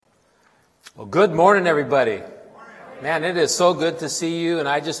Well, good morning, everybody. Man, it is so good to see you, and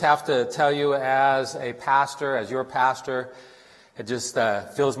I just have to tell you as a pastor, as your pastor, it just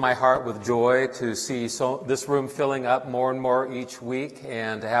fills my heart with joy to see this room filling up more and more each week,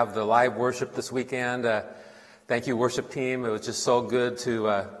 and to have the live worship this weekend. Thank you, worship team. It was just so good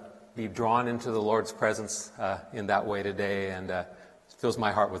to be drawn into the Lord's presence in that way today, and it fills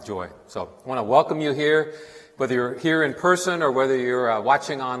my heart with joy. So I want to welcome you here, whether you're here in person or whether you're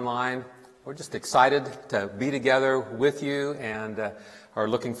watching online. We're just excited to be together with you and are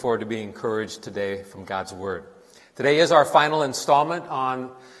looking forward to being encouraged today from God's Word. Today is our final installment on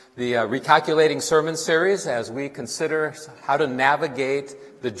the Recalculating Sermon series as we consider how to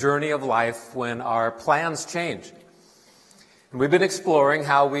navigate the journey of life when our plans change. And we've been exploring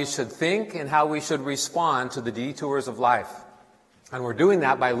how we should think and how we should respond to the detours of life. And we're doing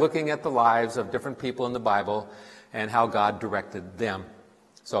that by looking at the lives of different people in the Bible and how God directed them.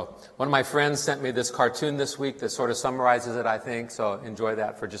 So one of my friends sent me this cartoon this week that sort of summarizes it, I think, so enjoy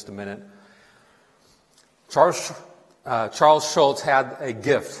that for just a minute. Charles Schulz had a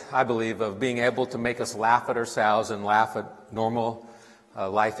gift, I believe, of being able to make us laugh at ourselves and laugh at normal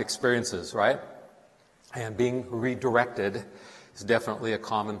life experiences, right? And being redirected is definitely a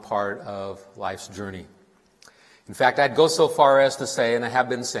common part of life's journey. In fact, I'd go so far as to say, and I have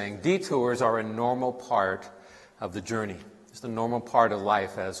been saying, detours are a normal part of the journey. It's the normal part of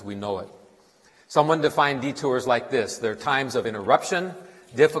life as we know it. Someone defined detours like this. They're times of interruption,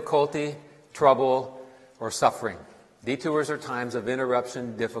 difficulty, trouble, or suffering. Detours are times of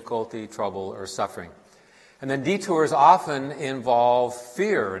interruption, difficulty, trouble, or suffering. And then detours often involve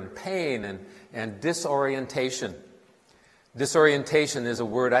fear and pain and disorientation. Disorientation is a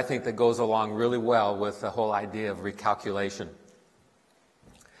word I think that goes along really well with the whole idea of recalculation.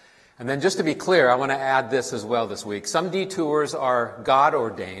 And then just to be clear, I want to add this as well this week. Some detours are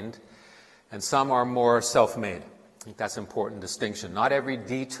God-ordained, and some are more self-made. I think that's an important distinction. Not every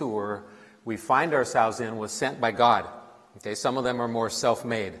detour we find ourselves in was sent by God. Okay, some of them are more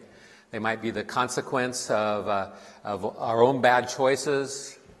self-made. They might be the consequence of our own bad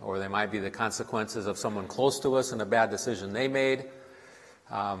choices, or they might be the consequences of someone close to us and a bad decision they made.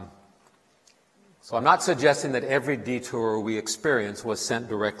 So I'm not suggesting that every detour we experience was sent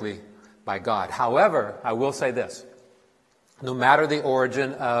directly by God. However, I will say this. No matter the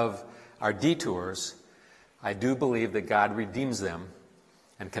origin of our detours, I do believe that God redeems them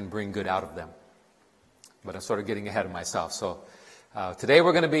and can bring good out of them. But I'm sort of getting ahead of myself. So today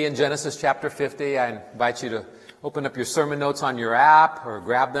we're going to be in Genesis chapter 50. I invite you to open up your sermon notes on your app or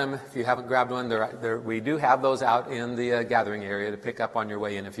grab them if you haven't grabbed one. We do have those out in the gathering area to pick up on your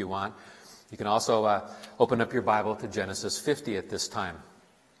way in if you want. You can also open up your Bible to Genesis 50 at this time.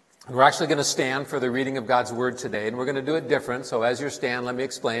 And we're actually going to stand for the reading of God's Word today, and we're going to do it different. So as you stand, let me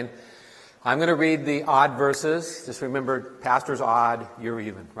explain. I'm going to read the odd verses. Just remember, pastor's odd, you're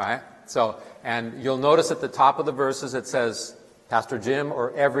even, right? So, and you'll notice at the top of the verses it says Pastor Jim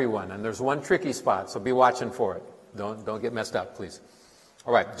or everyone, and there's one tricky spot, so be watching for it. Don't get messed up, please.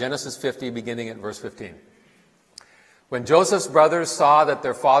 All right, Genesis 50, beginning at verse 15. When Joseph's brothers saw that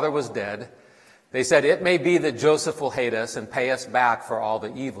their father was dead, they said, "It may be that Joseph will hate us and pay us back for all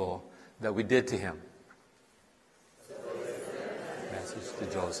the evil that we did to him." Message to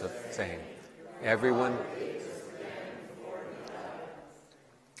Joseph saying, "Everyone,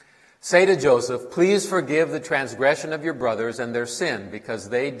 say to Joseph, please forgive the transgression of your brothers and their sin, because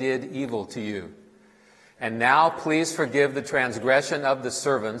they did evil to you. And now please forgive the transgression of the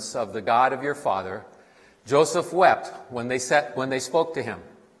servants of the God of your father." Joseph wept when they spoke to him.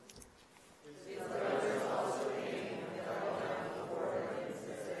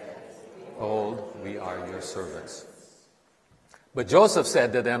 "Behold, we are your servants." But Joseph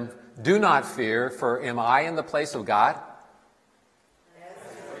said to them, "Do not fear, for am I in the place of God?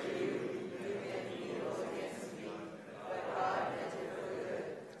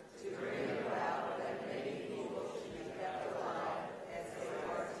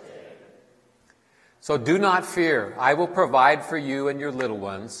 So do not fear, I will provide for you and your little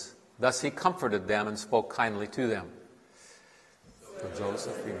ones." Thus he comforted them and spoke kindly to them. So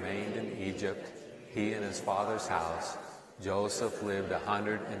Joseph remained in Egypt, he and his father's house. Joseph lived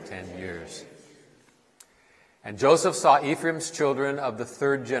 110 years. And Joseph saw Ephraim's children of the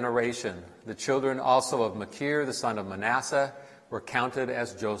third generation. The children also of Machir, the son of Manasseh, were counted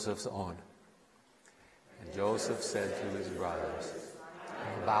as Joseph's own. And Joseph said to his brothers,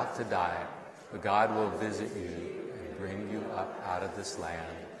 "I'm about to die, but God will visit you and bring you up out of this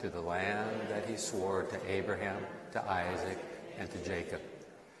land to the land that he swore to Abraham, to Isaac, and to Jacob.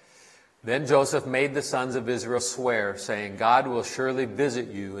 Then Joseph made the sons of Israel swear, saying, God will surely visit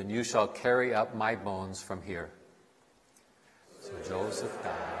you, and you shall carry up my bones from here. So Joseph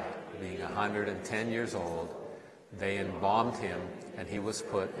died, being 110 years old. They embalmed him, and he was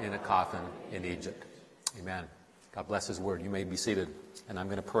put in a coffin in Egypt. Amen. God bless his word. You may be seated, and I'm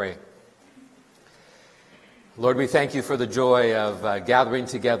going to pray. Lord, we thank you for the joy of gathering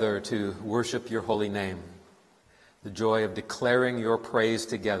together to worship your holy name, the joy of declaring your praise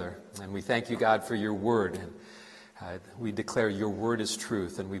together. And we thank you, God, for your word. And we declare your word is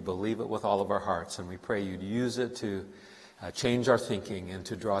truth, and we believe it with all of our hearts. And we pray you'd use it to change our thinking and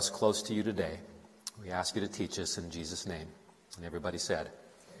to draw us close to you today. We ask you to teach us in Jesus' name. And everybody said,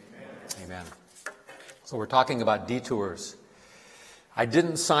 Amen. Amen. So we're talking about detours. I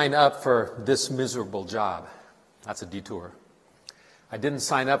didn't sign up for this miserable job. That's a detour. I didn't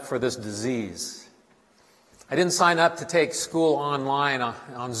sign up for this disease. I didn't sign up to take school online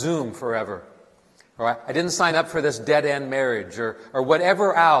on Zoom forever. Or I didn't sign up for this dead-end marriage or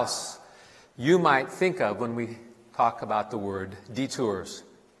whatever else you might think of when we talk about the word detours.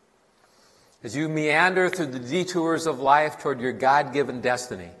 As you meander through the detours of life toward your God-given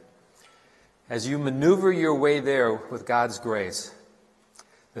destiny, as you maneuver your way there with God's grace,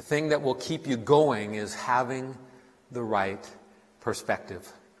 the thing that will keep you going is having the right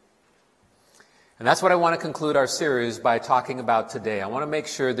perspective. And that's what I want to conclude our series by talking about today. I want to make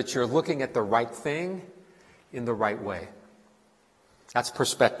sure that you're looking at the right thing in the right way. That's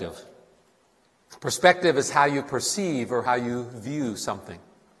perspective. Perspective is how you perceive or how you view something.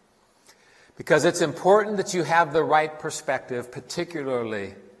 Because it's important that you have the right perspective,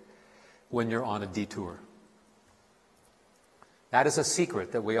 particularly when you're on a detour. That is a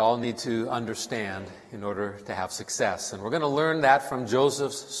secret that we all need to understand in order to have success. And we're going to learn that from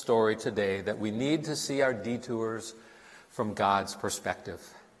Joseph's story today, that we need to see our detours from God's perspective.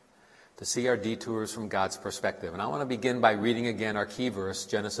 To see our detours from God's perspective. And I want to begin by reading again our key verse,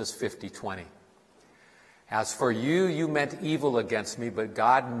 Genesis 50:20. As for you, you meant evil against me, but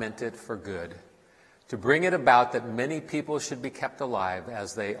God meant it for good, to bring it about that many people should be kept alive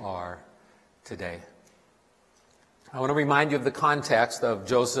as they are today. I want to remind you of the context of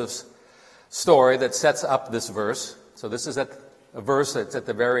Joseph's story that sets up this verse. So this is a verse that's at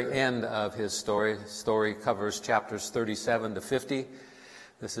the very end of his story. The story covers chapters 37 to 50.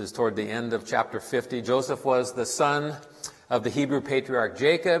 This is toward the end of chapter 50. Joseph was the son of the Hebrew patriarch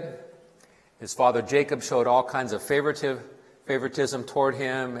Jacob. His father Jacob showed all kinds of favoritism toward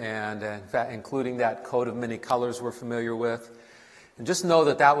him, and in fact, including that coat of many colors we're familiar with. And just know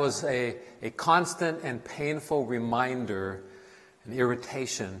that that was a constant and painful reminder and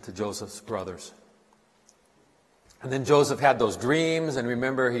irritation to Joseph's brothers. And then Joseph had those dreams, and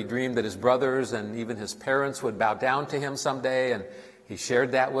remember, he dreamed that his brothers and even his parents would bow down to him someday, and he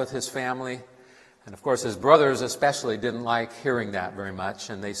shared that with his family. And of course, his brothers especially didn't like hearing that very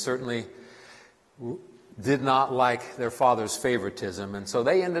much, and they certainly did not like their father's favoritism, and so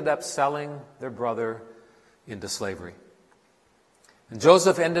they ended up selling their brother into slavery. And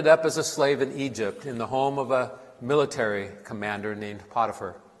Joseph ended up as a slave in Egypt in the home of a military commander named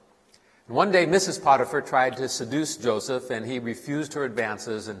Potiphar. And one day, Mrs. Potiphar tried to seduce Joseph, and he refused her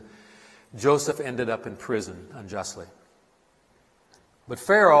advances, and Joseph ended up in prison unjustly. But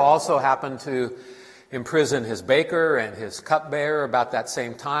Pharaoh also happened to imprison his baker and his cupbearer about that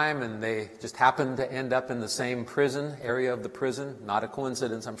same time, and they just happened to end up in the same prison, area of the prison. Not a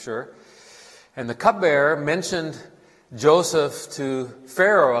coincidence, I'm sure. And the cupbearer mentioned Joseph to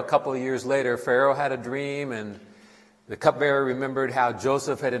Pharaoh a couple of years later. Pharaoh had a dream, and the cupbearer remembered how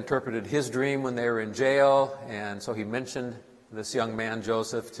Joseph had interpreted his dream when they were in jail, and so he mentioned this young man,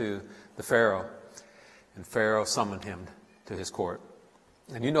 Joseph, to the Pharaoh. And Pharaoh summoned him to his court.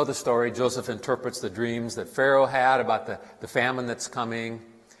 And you know the story. Joseph interprets the dreams that Pharaoh had about the famine that's coming.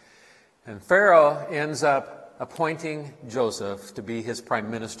 And Pharaoh ends up appointing Joseph to be his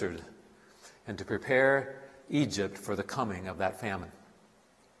prime minister and to prepare Egypt for the coming of that famine.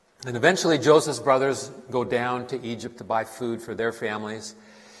 And eventually Joseph's brothers go down to Egypt to buy food for their families.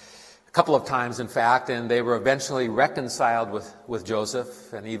 A couple of times, in fact, and they were eventually reconciled with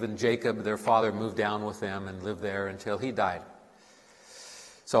Joseph. And even Jacob, their father, moved down with them and lived there until he died.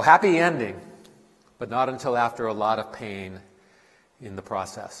 So happy ending, but not until after a lot of pain in the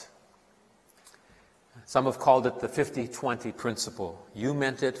process. Some have called it the 50-20 principle. You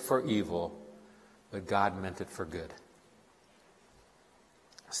meant it for evil, but God meant it for good.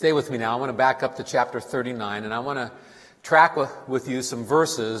 Stay with me now. I want to back up to chapter 39, and I want to track with you some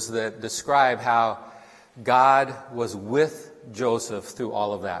verses that describe how God was with Joseph through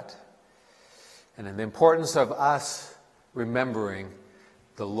all of that. And the importance of us remembering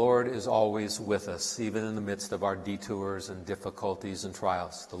the Lord is always with us, even in the midst of our detours and difficulties and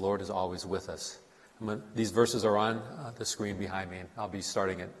trials. The Lord is always with us. These verses are on the screen behind me, and I'll be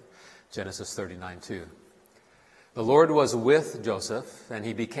starting at Genesis 39:2. The Lord was with Joseph, and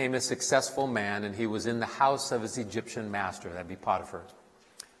he became a successful man, and he was in the house of his Egyptian master. That'd be Potiphar.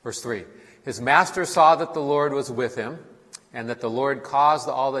 Verse 3, his master saw that the Lord was with him, and that the Lord caused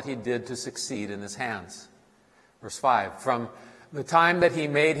all that he did to succeed in his hands. Verse 5, from the time that he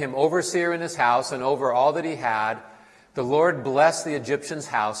made him overseer in his house and over all that he had, the Lord blessed the Egyptian's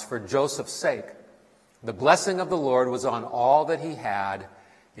house for Joseph's sake. The blessing of the Lord was on all that he had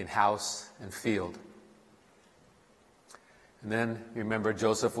in house and field. And then, remember,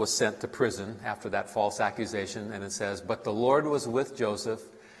 Joseph was sent to prison after that false accusation, and it says, but the Lord was with Joseph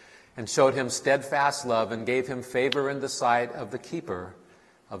and showed him steadfast love and gave him favor in the sight of the keeper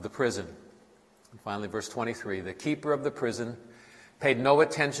of the prison. And finally, verse 23, the keeper of the prison paid no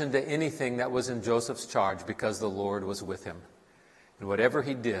attention to anything that was in Joseph's charge because the Lord was with him. And whatever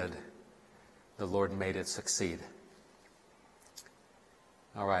he did, the Lord made it succeed.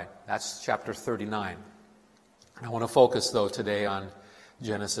 All right, that's chapter 39. I want to focus, though, today on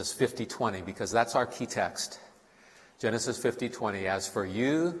Genesis 50:20, because that's our key text. Genesis 50:20, as for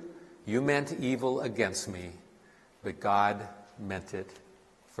you, you meant evil against me, but God meant it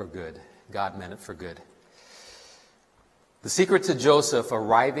for good. God meant it for good. The secret to Joseph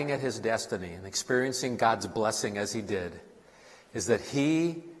arriving at his destiny and experiencing God's blessing as he did is that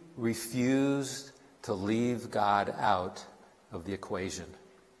he refused to leave God out of the equation.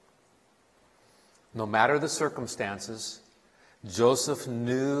 No matter the circumstances, Joseph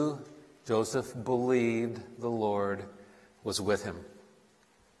believed the Lord was with him.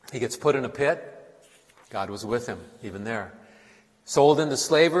 He gets put in a pit, God was with him, even there. Sold into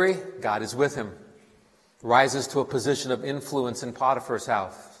slavery, God is with him. Rises to a position of influence in Potiphar's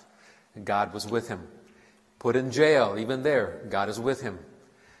house, and God was with him. Put in jail, even there, God is with him.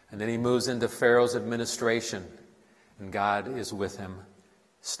 And then he moves into Pharaoh's administration, and God is with him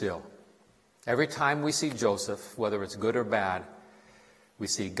still. Every time we see Joseph, whether it's good or bad, we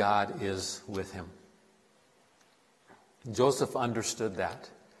see God is with him. Joseph understood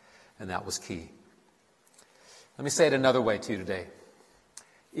that, and that was key. Let me say it another way to you today.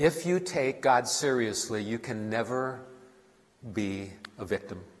 If you take God seriously, you can never be a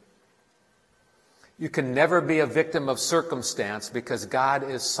victim. You can never be a victim of circumstance because God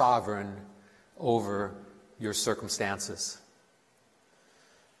is sovereign over your circumstances.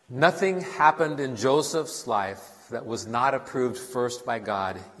 Nothing happened in Joseph's life that was not approved first by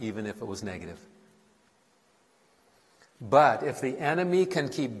God, even if it was negative. But if the enemy can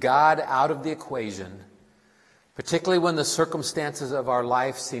keep God out of the equation, particularly when the circumstances of our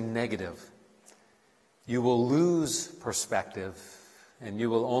life seem negative, you will lose perspective and you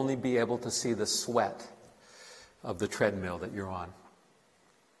will only be able to see the sweat of the treadmill that you're on.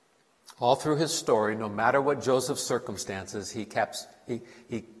 All through his story, no matter what Joseph's circumstances, he kept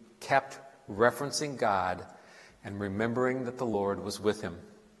referencing God and remembering that the Lord was with him.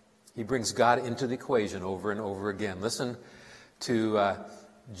 He brings God into the equation over and over again. Listen to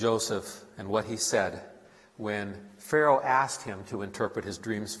Joseph and what he said when Pharaoh asked him to interpret his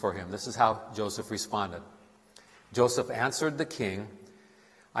dreams for him. This is how Joseph responded. Joseph answered the king,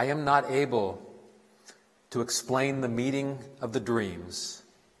 I am not able to explain the meaning of the dreams,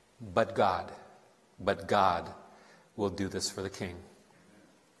 but God will do this for the king.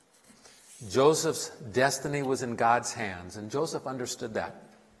 Joseph's destiny was in God's hands, and Joseph understood that.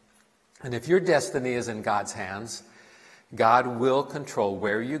 And if your destiny is in God's hands, God will control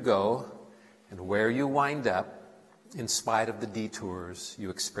where you go and where you wind up in spite of the detours you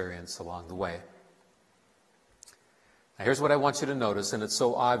experience along the way. Now, here's what I want you to notice, and it's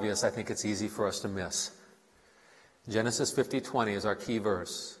so obvious I think it's easy for us to miss. Genesis 50:20 is our key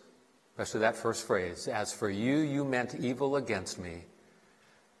verse, especially that first phrase. As for you, you meant evil against me,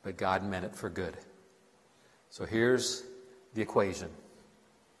 but God meant it for good. So here's the equation.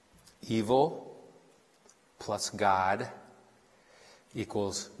 Evil plus God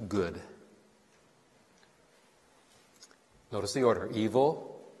equals good. Notice the order.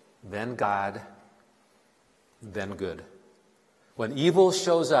 Evil, then God, then good. When evil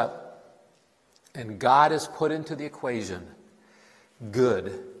shows up and God is put into the equation,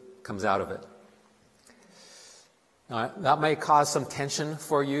 good comes out of it. Now, that may cause some tension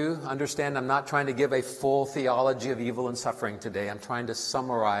for you. Understand, I'm not trying to give a full theology of evil and suffering today. I'm trying to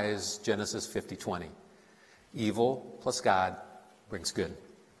summarize Genesis 50:20. Evil plus God brings good.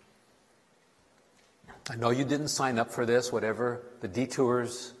 I know you didn't sign up for this, whatever the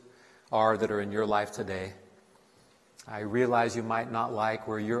detours are that are in your life today. I realize you might not like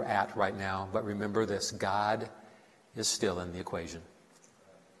where you're at right now, but remember this: God is still in the equation.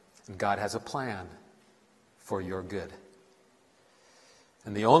 And God has a plan for your good.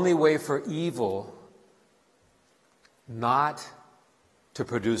 And the only way for evil not to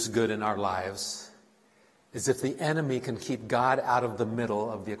produce good in our lives is if the enemy can keep God out of the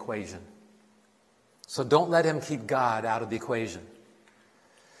middle of the equation. So don't let him keep God out of the equation.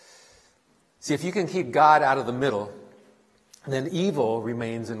 See, if you can keep God out of the middle, then evil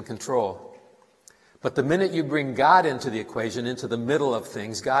remains in control. But the minute you bring God into the equation, into the middle of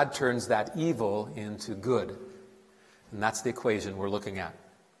things, God turns that evil into good. And that's the equation we're looking at.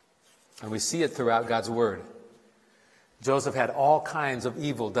 And we see it throughout God's Word. Joseph had all kinds of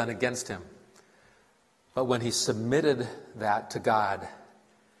evil done against him. But when he submitted that to God,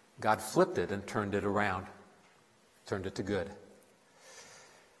 God flipped it and turned it around, turned it to good.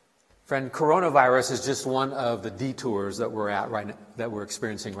 Friend, coronavirus is just one of the detours that we're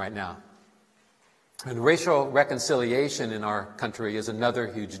experiencing right now. And racial reconciliation in our country is another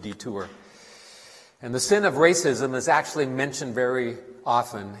huge detour. And the sin of racism is actually mentioned very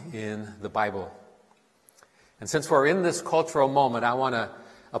often in the Bible. And since we're in this cultural moment, I want to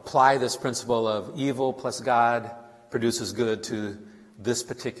apply this principle of evil plus God produces good to this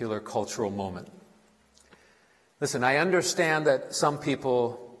particular cultural moment. Listen, I understand that to some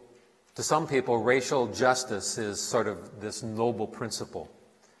people, racial justice is sort of this noble principle.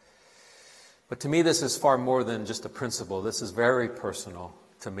 But to me, this is far more than just a principle. This is very personal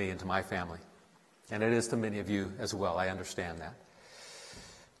to me and to my family. And it is to many of you as well. I understand that.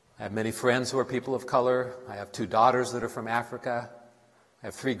 I have many friends who are people of color. I have 2 daughters that are from Africa. I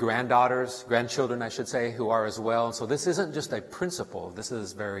have 3 grandchildren, I should say, who are as well. And so this isn't just a principle. This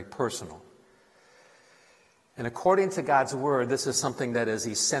is very personal. And according to God's Word, this is something that is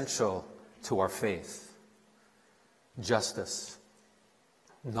essential to our faith. Justice,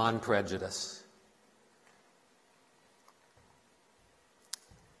 non-prejudice.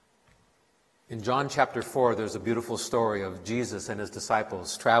 In John chapter 4, there's a beautiful story of Jesus and his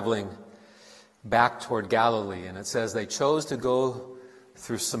disciples traveling back toward Galilee. And it says they chose to go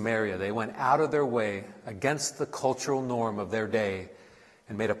through Samaria. They went out of their way against the cultural norm of their day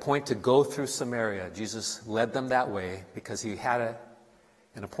and made a point to go through Samaria. Jesus led them that way because he had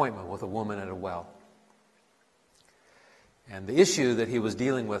an appointment with a woman at a well. And the issue that he was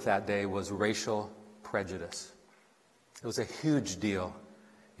dealing with that day was racial prejudice. It was a huge deal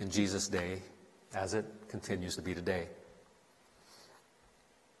in Jesus' day, as it continues to be today.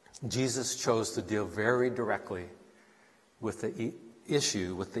 Jesus chose to deal very directly with the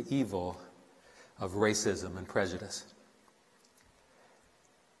issue, with the evil of racism and prejudice.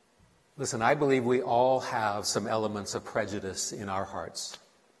 Listen, I believe we all have some elements of prejudice in our hearts.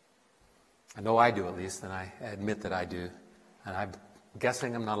 I know I do, at least, and I admit that I do. And I'm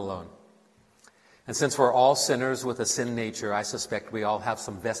guessing I'm not alone. And since we're all sinners with a sin nature, I suspect we all have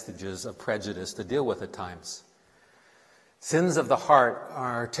some vestiges of prejudice to deal with at times. Sins of the heart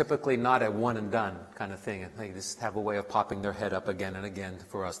are typically not a one and done kind of thing. They just have a way of popping their head up again and again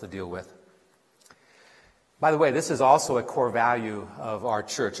for us to deal with. By the way, this is also a core value of our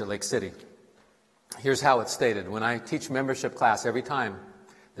church at Lake City. Here's how it's stated. When I teach membership class every time,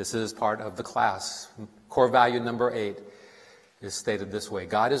 this is part of the class. Core value number 8 is stated this way: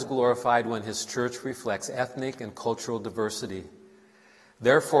 God is glorified when his church reflects ethnic and cultural diversity.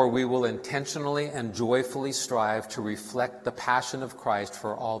 Therefore, we will intentionally and joyfully strive to reflect the passion of Christ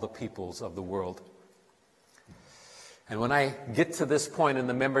for all the peoples of the world. And when I get to this point in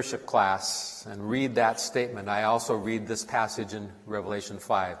the membership class and read that statement, I also read this passage in Revelation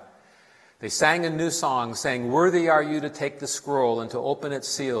 5. They sang a new song saying, "Worthy are you to take the scroll and to open its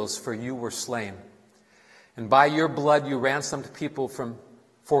seals, for you were slain. And by your blood you ransomed people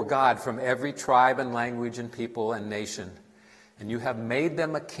for God from every tribe and language and people and nation. And you have made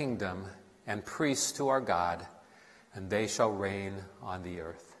them a kingdom and priests to our God, and they shall reign on the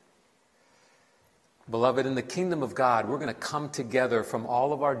earth." Beloved, in the kingdom of God, we're going to come together from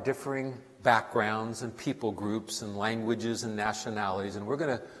all of our differing backgrounds and people groups and languages and nationalities, and we're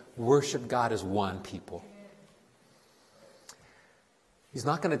going to worship God as one people. He's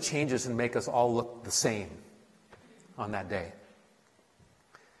not going to change us and make us all look the same on that day.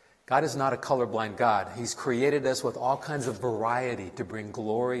 God is not a colorblind God. He's created us with all kinds of variety to bring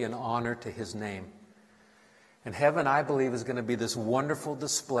glory and honor to his name. And heaven, I believe, is going to be this wonderful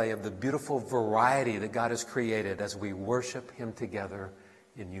display of the beautiful variety that God has created as we worship him together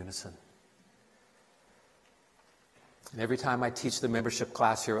in unison. And every time I teach the membership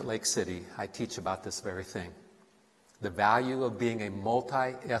class here at Lake City, I teach about this very thing. The value of being a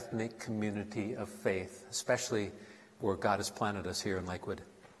multi-ethnic community of faith, especially where God has planted us here in Lakewood.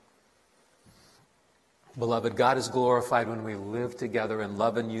 Beloved, God is glorified when we live together in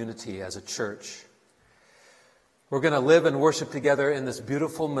love and unity as a church. We're going to live and worship together in this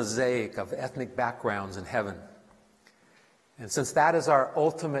beautiful mosaic of ethnic backgrounds in heaven. And since that is our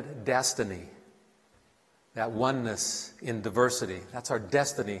ultimate destiny, that oneness in diversity, that's our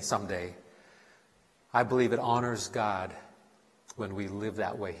destiny someday, I believe it honors God when we live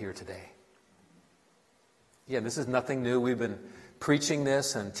that way here today. Again, this is nothing new. We've been preaching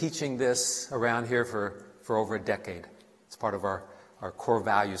this and teaching this around here for over a decade. It's part of our core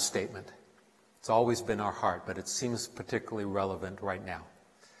value statement. It's always been our heart, but it seems particularly relevant right now.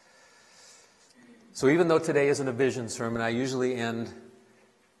 So even though today isn't a vision sermon, I usually end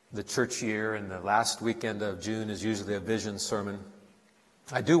the church year, and the last weekend of June is usually a vision sermon.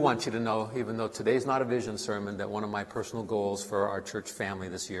 I do want you to know, even though today's not a vision sermon, that one of my personal goals for our church family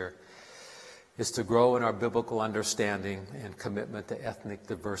this year is to grow in our biblical understanding and commitment to ethnic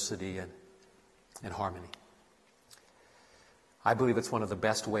diversity and harmony. I believe it's one of the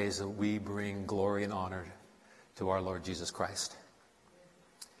best ways that we bring glory and honor to our Lord Jesus Christ.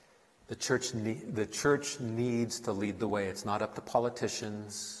 The church needs to lead the way. It's not up to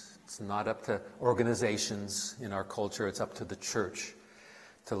politicians. It's not up to organizations in our culture. It's up to the church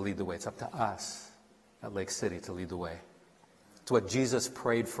to lead the way. It's up to us at Lake City to lead the way. It's what Jesus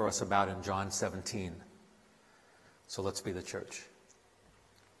prayed for us about in John 17. So let's be the church.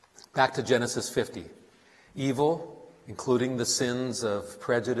 Back to Genesis 50. Evil, including the sins of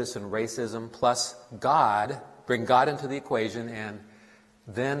prejudice and racism, plus God, bring God into the equation, and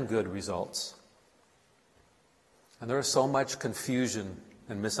then good results. And there is so much confusion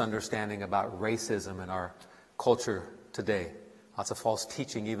and misunderstanding about racism in our culture today. Lots of false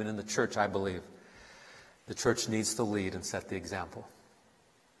teaching even in the church, I believe. The church needs to lead and set the example.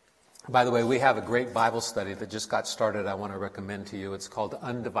 By the way, we have a great Bible study that just got started I want to recommend to you. It's called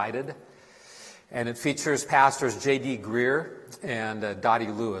Undivided. And it features pastors J.D. Greer and Dottie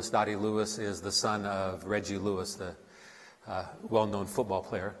Lewis. Dottie Lewis is the son of Reggie Lewis, the well-known football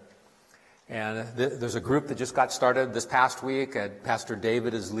player. And there's a group that just got started this past week. Pastor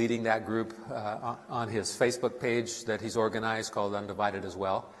David is leading that group on his Facebook page that he's organized called Undivided as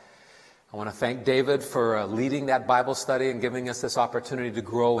well. I want to thank David for leading that Bible study and giving us this opportunity to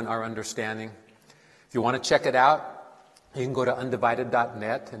grow in our understanding. If you want to check it out, you can go to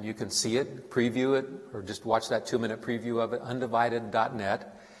undivided.net and you can see it, preview it, or just watch that 2-minute preview of it,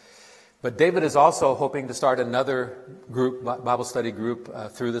 undivided.net. But David is also hoping to start another group, Bible study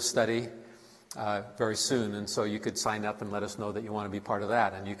group, through the study very soon. And so you could sign up and let us know that you want to be part of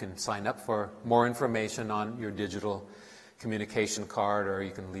that. And you can sign up for more information on your digital communication card, or you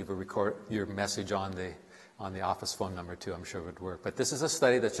can leave your message on the office phone number too. I'm sure it would work. But this is a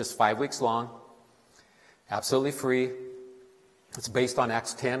study that's just 5 weeks long, absolutely free. It's based on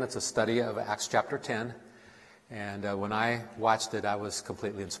Acts 10. It's a study of Acts chapter 10. And when I watched it, I was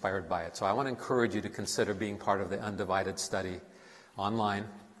completely inspired by it. So I want to encourage you to consider being part of the Undivided study online.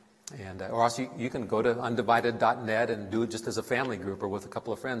 And or else you can go to undivided.net and do it just as a family group or with a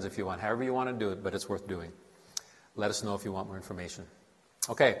couple of friends if you want. However you want to do it, but it's worth doing. Let us know if you want more information.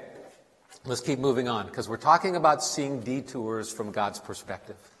 Okay, let's keep moving on, because we're talking about seeing detours from God's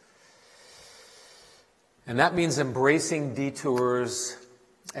perspective. And that means embracing detours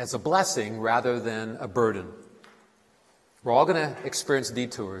as a blessing rather than a burden. We're all going to experience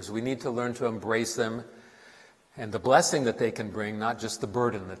detours. We need to learn to embrace them and the blessing that they can bring, not just the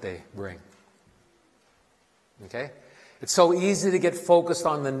burden that they bring. Okay? It's so easy to get focused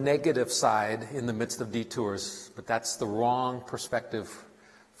on the negative side in the midst of detours, but that's the wrong perspective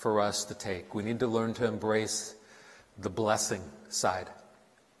for us to take. We need to learn to embrace the blessing side.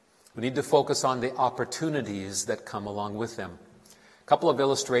 We need to focus on the opportunities that come along with them. A couple of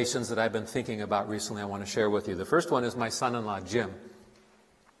illustrations that I've been thinking about recently I want to share with you. The first one is my son-in-law, Jim.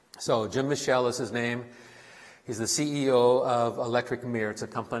 So Jim Michelle is his name. He's the CEO of Electric Mirror. It's a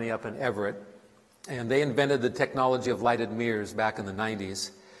company up in Everett. And they invented the technology of lighted mirrors back in the 90s.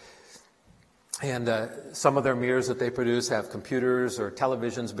 And some of their mirrors that they produce have computers or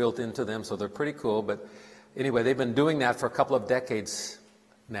televisions built into them, so they're pretty cool. But anyway, they've been doing that for a couple of decades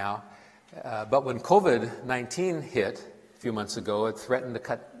now. But when COVID-19 hit a few months ago, it threatened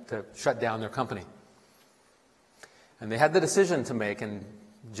to shut down their company. And they had the decision to make, and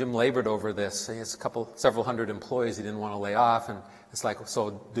Jim labored over this. He has several hundred employees he didn't want to lay off, and it's like,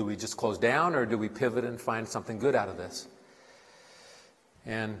 so do we just close down, or do we pivot and find something good out of this?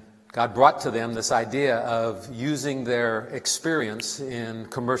 And God brought to them this idea of using their experience in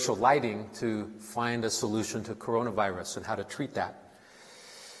commercial lighting to find a solution to coronavirus and how to treat that.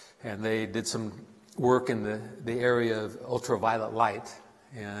 And they did some work in the area of ultraviolet light.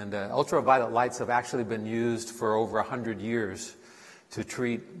 And ultraviolet lights have actually been used for over 100 years to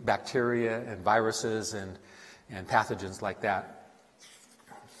treat bacteria and viruses and pathogens like that.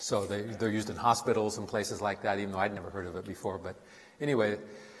 So they're used in hospitals and places like that, even though I'd never heard of it before. But anyway,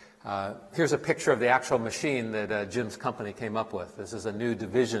 here's a picture of the actual machine that Jim's company came up with. This is a new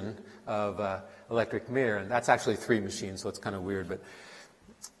division of electric mirror, and that's actually 3 machines, so it's kind of weird. But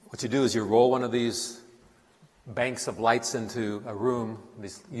what you do is you roll one of these banks of lights into a room,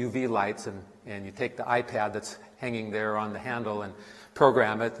 these UV lights, and you take the iPad that's hanging there on the handle and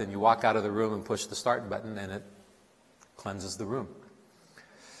program it, then you walk out of the room and push the start button, and it cleanses the room.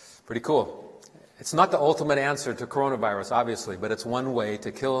 Pretty cool. It's not the ultimate answer to coronavirus, obviously, but it's one way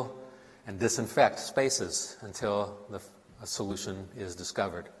to kill and disinfect spaces until a solution is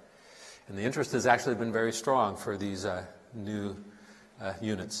discovered. And the interest has actually been very strong for these new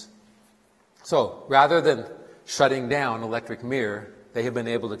units. So rather than shutting down Electric Mirror, they have been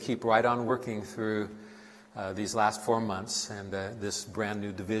able to keep right on working through these last 4 months, and this brand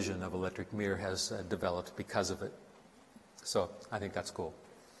new division of Electric Mirror has developed because of it. So I think that's cool.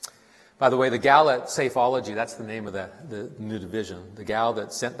 By the way, the gal at Safeology, that's the name of the new division, the gal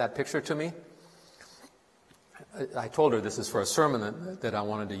that sent that picture to me, I told her this is for a sermon that I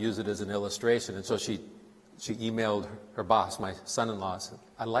wanted to use it as an illustration, and so she emailed her boss, my son-in-law, said,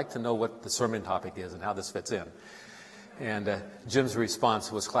 I'd like to know what the sermon topic is and how this fits in. And Jim's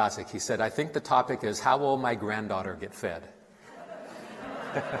response was classic. He said, I think the topic is, how will my granddaughter get fed?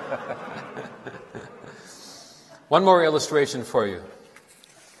 One more illustration for you.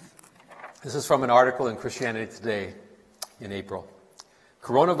 This is from an article in Christianity Today in April.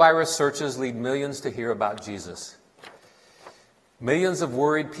 Coronavirus searches lead millions to hear about Jesus. Millions of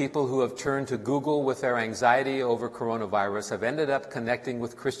worried people who have turned to Google with their anxiety over coronavirus have ended up connecting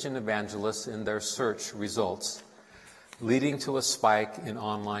with Christian evangelists in their search results, leading to a spike in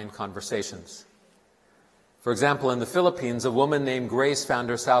online conversations. For example, in the Philippines, a woman named Grace found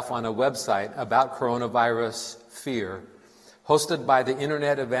herself on a website about coronavirus fear, hosted by the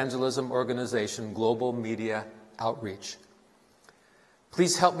internet evangelism organization Global Media Outreach.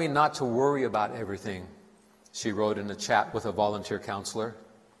 Please help me not to worry about everything, she wrote in a chat with a volunteer counselor.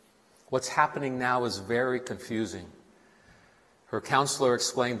 What's happening now is very confusing. Her counselor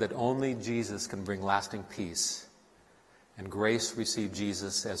explained that only Jesus can bring lasting peace, and Grace received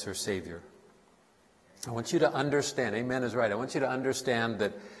Jesus as her Savior. I want you to understand, amen is right, I want you to understand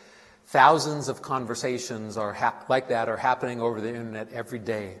that thousands of conversations like that are happening over the internet every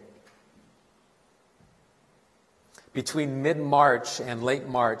day. Between mid-March and late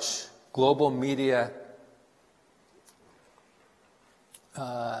March, Global Media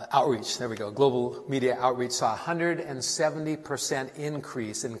Outreach saw a 170%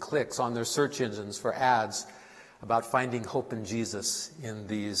 increase in clicks on their search engines for ads about finding hope in Jesus in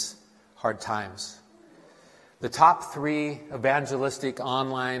these hard times. The top 3 evangelistic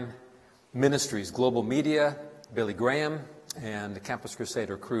online ministries, Global Media, Billy Graham, and the Campus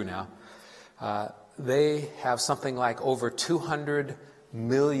Crusader crew now, they have something like over 200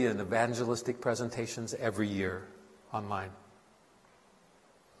 million evangelistic presentations every year online.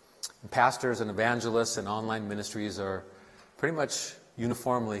 And pastors and evangelists and online ministries are pretty much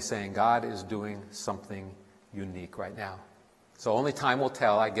uniformly saying God is doing something unique right now. So only time will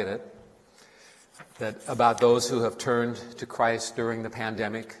tell, I get it, that about those who have turned to Christ during the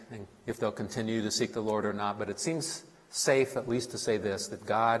pandemic and if they'll continue to seek the Lord or not. But it seems safe at least to say this, that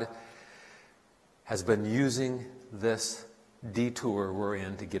God has been using this detour we're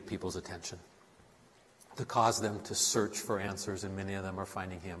in to get people's attention, to cause them to search for answers, and many of them are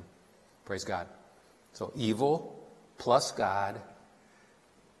finding Him. Praise God. So evil plus God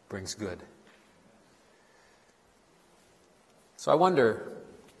brings good. So I wonder,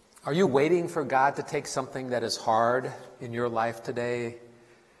 are you waiting for God to take something that is hard in your life today,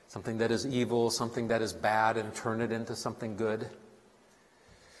 something that is evil, something that is bad, and turn it into something good?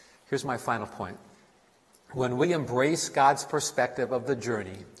 Here's my final point. When we embrace God's perspective of the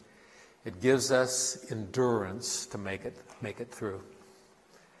journey, it gives us endurance to make it through.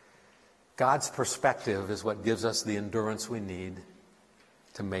 God's perspective is what gives us the endurance we need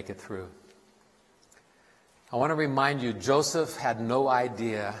to make it through. I want to remind you, Joseph had no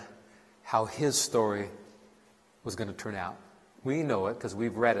idea how his story was going to turn out. We know it because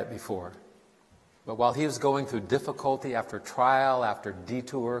we've read it before. But while he was going through difficulty after trial, after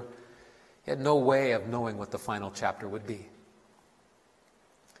detour, he had no way of knowing what the final chapter would be.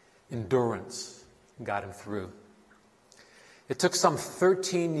 Endurance got him through. It took some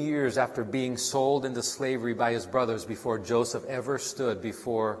 13 years after being sold into slavery by his brothers before Joseph ever stood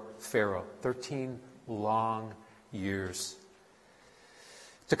before Pharaoh. 13 long years.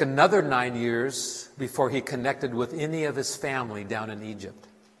 It took another 9 years before he connected with any of his family down in Egypt.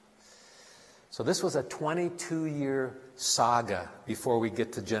 So this was a 22-year saga before we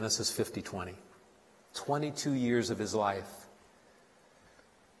get to Genesis 50:20. 22 years of his life.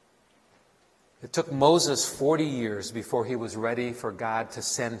 It took Moses 40 years before he was ready for God to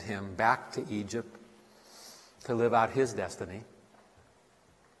send him back to Egypt to live out his destiny.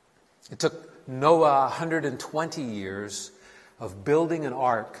 It took Noah 120 years of building an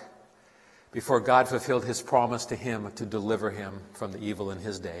ark before God fulfilled his promise to him to deliver him from the evil in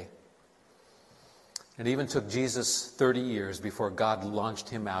his day. It even took Jesus 30 years before God launched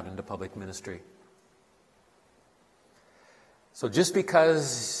him out into public ministry. So just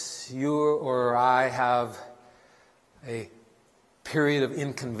because you or I have a period of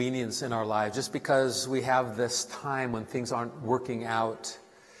inconvenience in our lives, just because we have this time when things aren't working out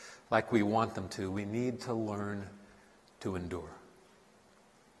like we want them to, we need to learn to endure.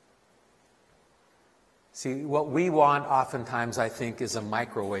 See, what we want oftentimes, I think, is a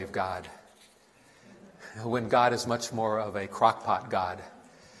microwave God, when God is much more of a crockpot God.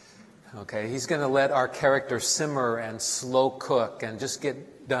 Okay, He's going to let our character simmer and slow cook and just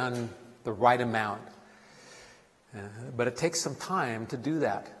get done the right amount. But it takes some time to do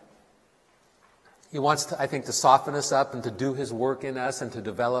that. He wants to, I think, to soften us up and to do His work in us and to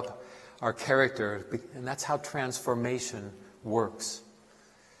develop our character. And that's how transformation works.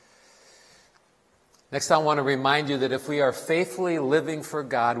 Next, I want to remind you that if we are faithfully living for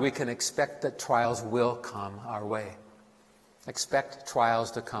God, we can expect that trials will come our way. Expect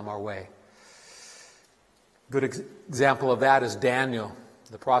trials to come our way. Good example of that is Daniel.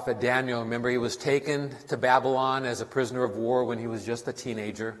 The prophet Daniel, remember, he was taken to Babylon as a prisoner of war when he was just a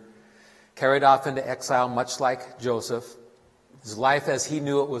teenager, carried off into exile much like Joseph. His life as he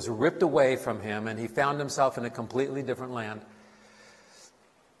knew it was ripped away from him, and he found himself in a completely different land.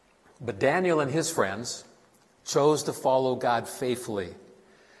 But Daniel and his friends chose to follow God faithfully,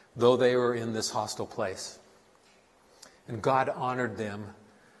 though they were in this hostile place. And God honored them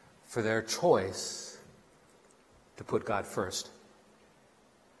for their choice to put God first,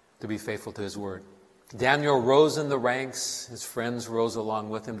 to be faithful to His word. Daniel rose in the ranks. His friends rose along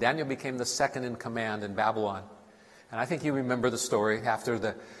with him. Daniel became the second in command in Babylon. And I think you remember the story. After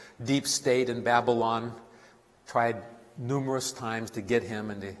the deep state in Babylon tried numerous times to get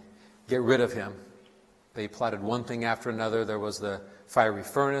him and to get rid of him, they plotted one thing after another. There was the fiery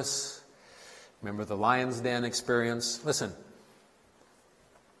furnace. Remember the lion's den experience? Listen,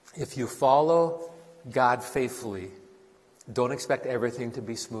 if you follow God faithfully, don't expect everything to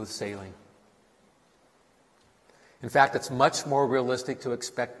be smooth sailing. In fact, it's much more realistic to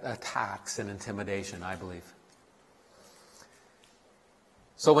expect attacks and intimidation, I believe.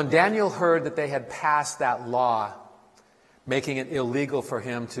 So when Daniel heard that they had passed that law, making it illegal for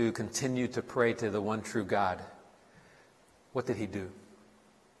him to continue to pray to the one true God, what did he do?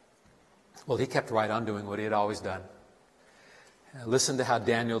 Well, he kept right on doing what he had always done. Listen to how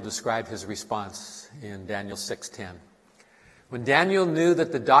Daniel described his response in Daniel 6:10. When Daniel knew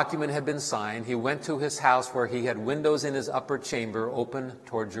that the document had been signed, he went to his house where he had windows in his upper chamber open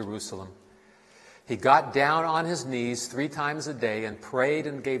toward Jerusalem. He got down on his knees 3 times a day and prayed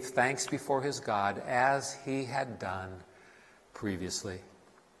and gave thanks before his God as he had done previously.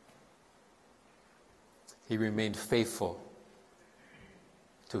 He remained faithful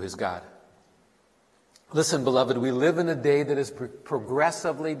to his God. Listen, beloved, we live in a day that is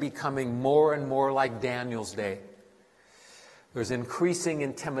progressively becoming more and more like Daniel's day. There's increasing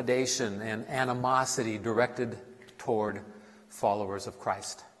intimidation and animosity directed toward followers of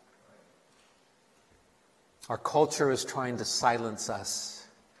Christ. Our culture is trying to silence us.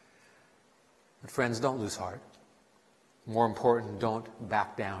 But friends, don't lose heart. More important, don't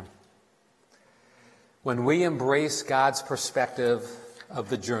back down. When we embrace God's perspective of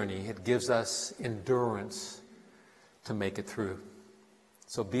the journey, it gives us endurance to make it through.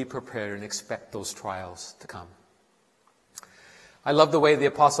 So be prepared and expect those trials to come. I love the way the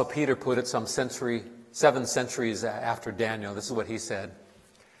Apostle Peter put it 7 centuries after Daniel. This is what he said.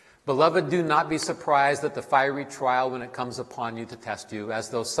 Beloved, do not be surprised at the fiery trial when it comes upon you to test you, as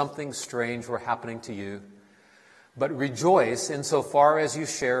though something strange were happening to you. But rejoice insofar as you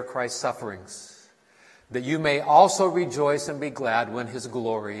share Christ's sufferings, that you may also rejoice and be glad when His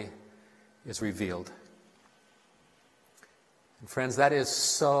glory is revealed. And friends, that is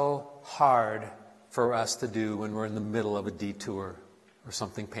so hard for us to do when we're in the middle of a detour or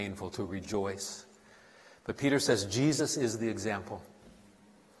something painful, to rejoice. But Peter says Jesus is the example.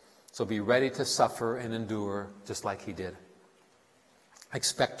 So be ready to suffer and endure just like He did.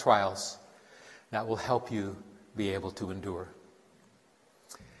 Expect trials. that will help you be able to endure.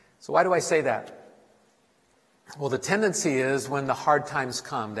 So why do I say that? Well, the tendency is when the hard times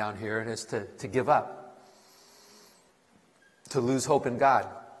come down here is to give up, to lose hope in God.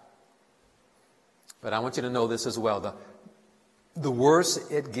 But I want you to know this as well. The worse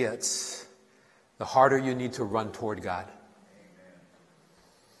it gets, the harder you need to run toward God.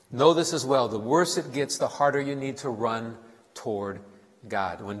 Know this as well. The worse it gets, the harder you need to run toward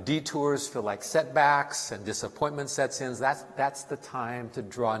God. When detours feel like setbacks and disappointment sets in, that's the time to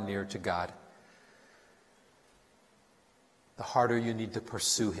draw near to God. The harder you need to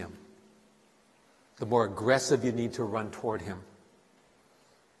pursue Him. The more aggressive you need to run toward Him.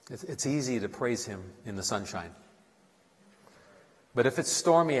 It's easy to praise Him in the sunshine. But if it's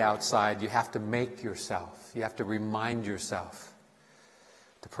stormy outside, you have to make yourself, you have to remind yourself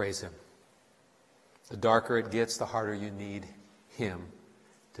to praise Him. The darker it gets, the harder you need Him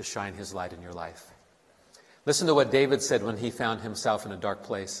to shine His light in your life. Listen to what David said when he found himself in a dark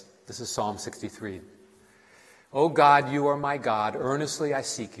place. This is Psalm 63. O God, you are my God. Earnestly I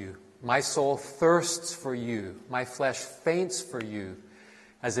seek you. My soul thirsts for you. My flesh faints for you,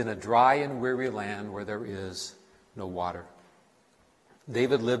 as in a dry and weary land where there is no water.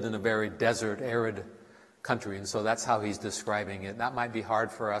 David lived in a very desert, arid country, and so that's how he's describing it. That might be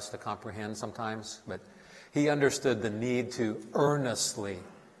hard for us to comprehend sometimes, but he understood the need to earnestly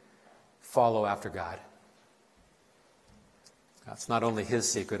follow after God. That's not only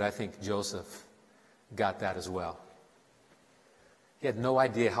his secret. I think Joseph got that as well. He had no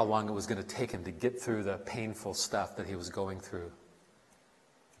idea how long it was going to take him to get through the painful stuff that he was going through.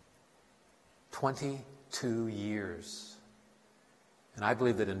 22 years. And I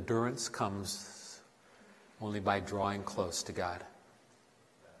believe that endurance comes only by drawing close to God.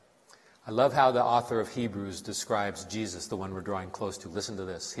 I love how the author of Hebrews describes Jesus, the one we're drawing close to. Listen to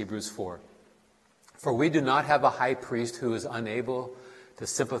this, Hebrews 4. For we do not have a high priest who is unable to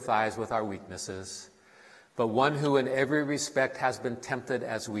sympathize with our weaknesses, but one who in every respect has been tempted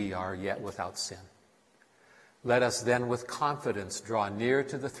as we are, yet without sin. Let us then with confidence draw near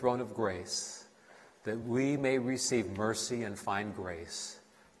to the throne of grace, that we may receive mercy and find grace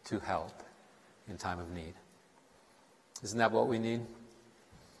to help in time of need. Isn't that what we need?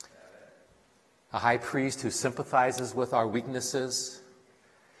 A high priest who sympathizes with our weaknesses,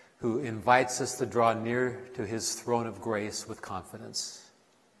 who invites us to draw near to his throne of grace with confidence,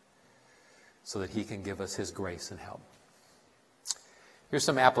 so that he can give us his grace and help. Here's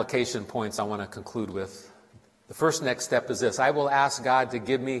some application points I want to conclude with. The first next step is this. I will ask God to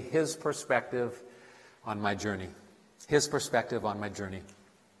give me his perspective on my journey. His perspective on my journey.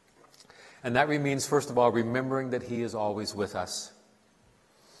 And that means, first of all, remembering that he is always with us.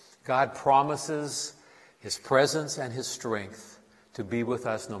 God promises his presence and his strength to be with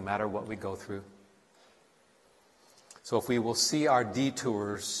us no matter what we go through. So if we will see our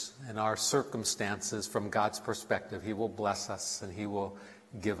detours and our circumstances from God's perspective, he will bless us and he will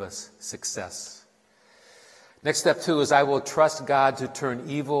give us success. Next step 2 is I will trust God to turn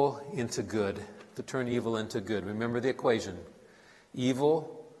evil into good. To turn evil into good. Remember the equation.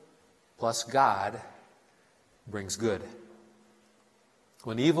 Evil plus God brings good.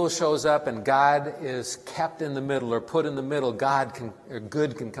 When evil shows up and God is kept in the middle or put in the middle, good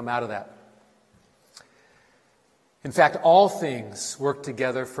can come out of that. In fact, all things work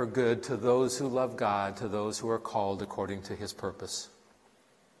together for good to those who love God, to those who are called according to his purpose.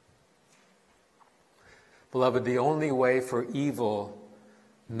 Beloved, the only way for evil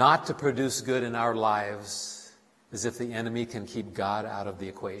not to produce good in our lives is if the enemy can keep God out of the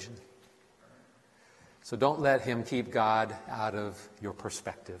equation. So don't let him keep God out of your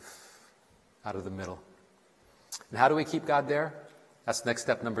perspective, out of the middle. And how do we keep God there? That's next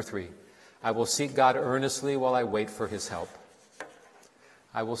step number 3. I will seek God earnestly while I wait for his help.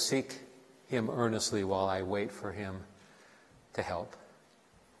 I will seek him earnestly while I wait for him to help.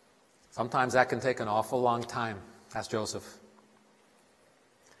 Sometimes that can take an awful long time. Ask Joseph.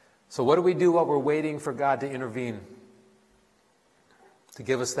 So what do we do while we're waiting for God to intervene, to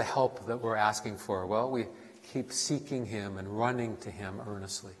give us the help that we're asking for? Well, we keep seeking him and running to him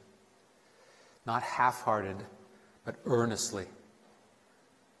earnestly. Not half-hearted, but earnestly.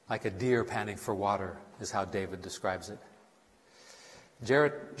 Like a deer panting for water is how David describes it.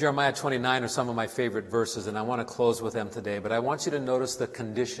 Jeremiah 29 are some of my favorite verses, and I want to close with them today. But I want you to notice the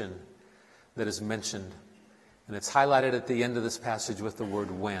condition that is mentioned. And it's highlighted at the end of this passage with the word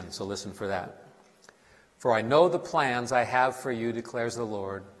when. So listen for that. For I know the plans I have for you, declares the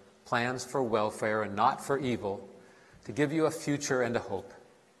Lord, plans for welfare and not for evil, to give you a future and a hope.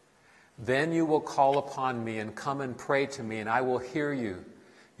 Then you will call upon me and come and pray to me, and I will hear you.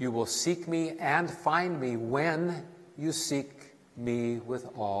 You will seek me and find me when you seek me with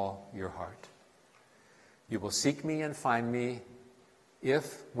all your heart. You will seek me and find me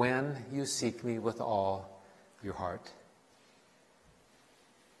when you seek me with all your heart.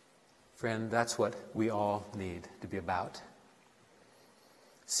 Friend, that's what we all need to be about.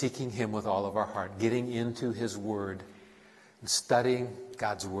 Seeking him with all of our heart, getting into his word, and studying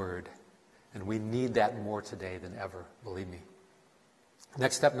God's word. And we need that more today than ever, believe me.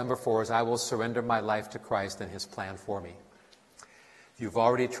 Next step, number 4, is I will surrender my life to Christ and his plan for me. If you've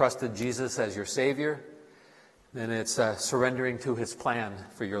already trusted Jesus as your Savior, then it's surrendering to his plan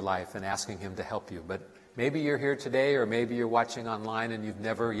for your life and asking him to help you. But maybe you're here today, or maybe you're watching online and you've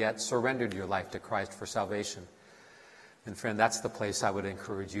never yet surrendered your life to Christ for salvation. And friend, that's the place I would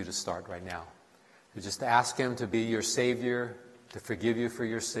encourage you to start right now. To just ask him to be your Savior, to forgive you for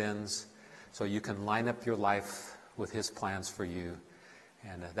your sins, so you can line up your life with his plans for you.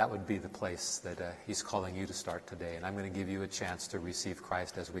 And that would be the place that he's calling you to start today. And I'm going to give you a chance to receive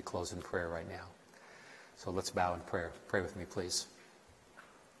Christ as we close in prayer right now. So let's bow in prayer. Pray with me, please.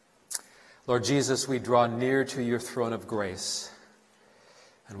 Lord Jesus, we draw near to your throne of grace.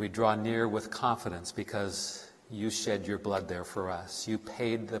 And we draw near with confidence because you shed your blood there for us. You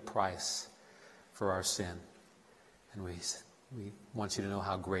paid the price for our sin. And we want you to know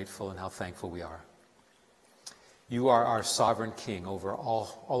how grateful and how thankful we are. You are our sovereign King over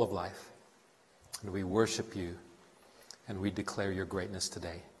all of life. And we worship you and we declare your greatness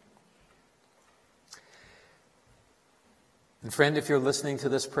today. And friend, if you're listening to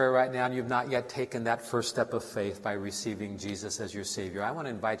this prayer right now and you've not yet taken that first step of faith by receiving Jesus as your Savior, I want to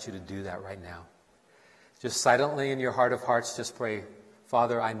invite you to do that right now. Just silently in your heart of hearts, just pray,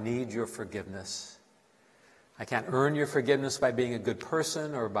 Father, I need your forgiveness. I can't earn your forgiveness by being a good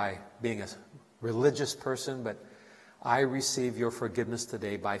person or by being a religious person, but I receive your forgiveness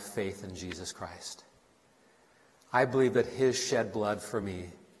today by faith in Jesus Christ. I believe that his shed blood for me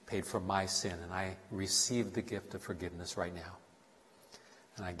paid for my sin, and I receive the gift of forgiveness right now.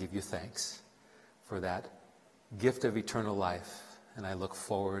 And I give you thanks for that gift of eternal life, and I look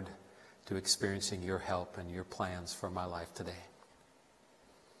forward to experiencing your help and your plans for my life today.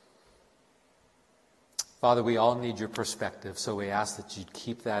 Father, we all need your perspective, so we ask that you'd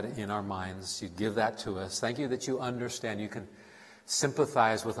keep that in our minds. You'd give that to us. Thank you that you understand. You can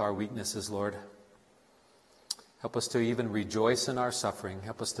sympathize with our weaknesses, Lord. Help us to even rejoice in our suffering.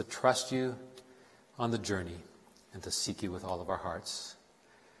 Help us to trust you on the journey and to seek you with all of our hearts.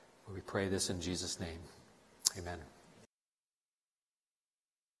 We pray this in Jesus' name. Amen.